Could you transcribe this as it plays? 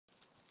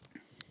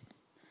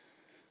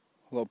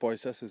Hello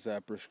boys, this is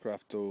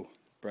bushcraft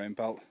brown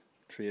belt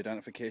tree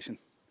identification.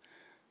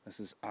 This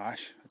is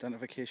ash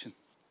identification,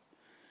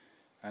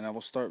 and I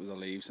will start with the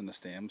leaves and the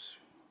stems.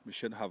 We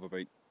should have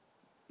about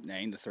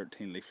 9 to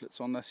 13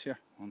 leaflets on this here.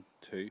 1,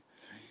 2, 3,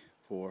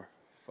 4,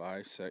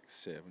 5, 6,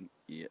 7,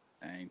 8,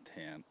 9,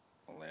 10,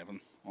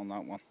 11 on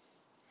that one.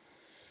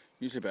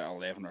 Usually about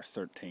 11 or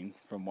 13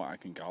 from what I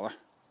can gather,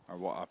 or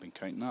what I've been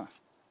counting at.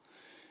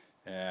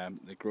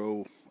 They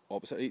grow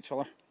opposite each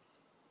other.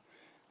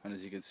 And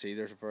as you can see,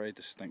 there's a very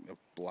distinctive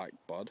black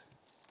bud,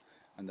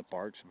 and the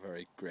bark's a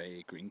very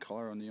grey-green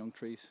colour on the young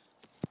trees.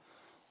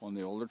 On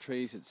the older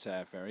trees it's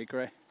very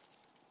grey,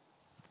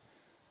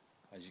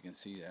 as you can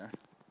see there.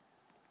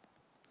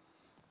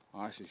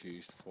 Ash is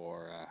used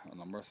for a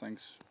number of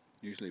things,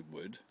 usually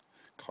wood,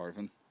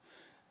 carving.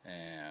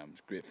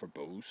 It's great for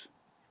bows,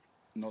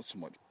 not so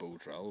much bow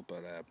drill,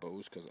 but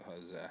bows, because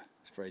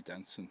it's very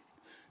dense and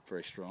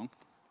very strong.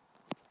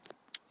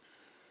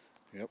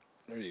 Yep,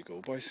 there you go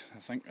boys. I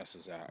think this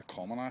is a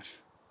common ash,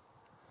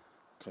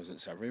 because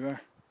it's everywhere.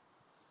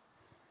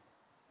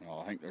 Well,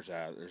 I think there's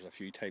a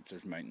few types.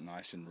 There's mountain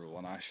ash and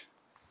rolling ash.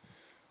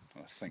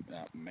 I think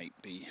that might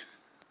be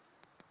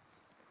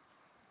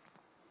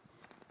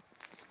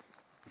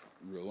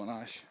rolling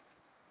ash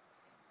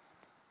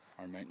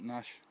or mountain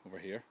ash over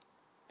here,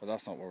 but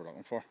that's not what we're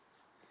looking for.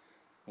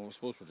 Well, I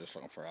suppose we're just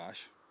looking for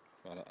ash,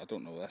 but I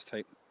don't know this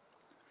type.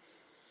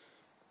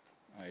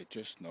 I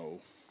just know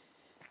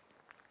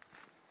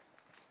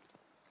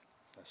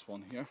this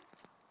one here,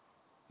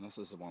 and this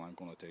is the one I'm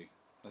going to do.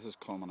 This is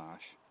common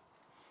ash.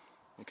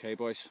 Okay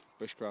boys,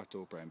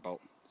 bushcraft brown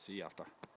belt. See you after.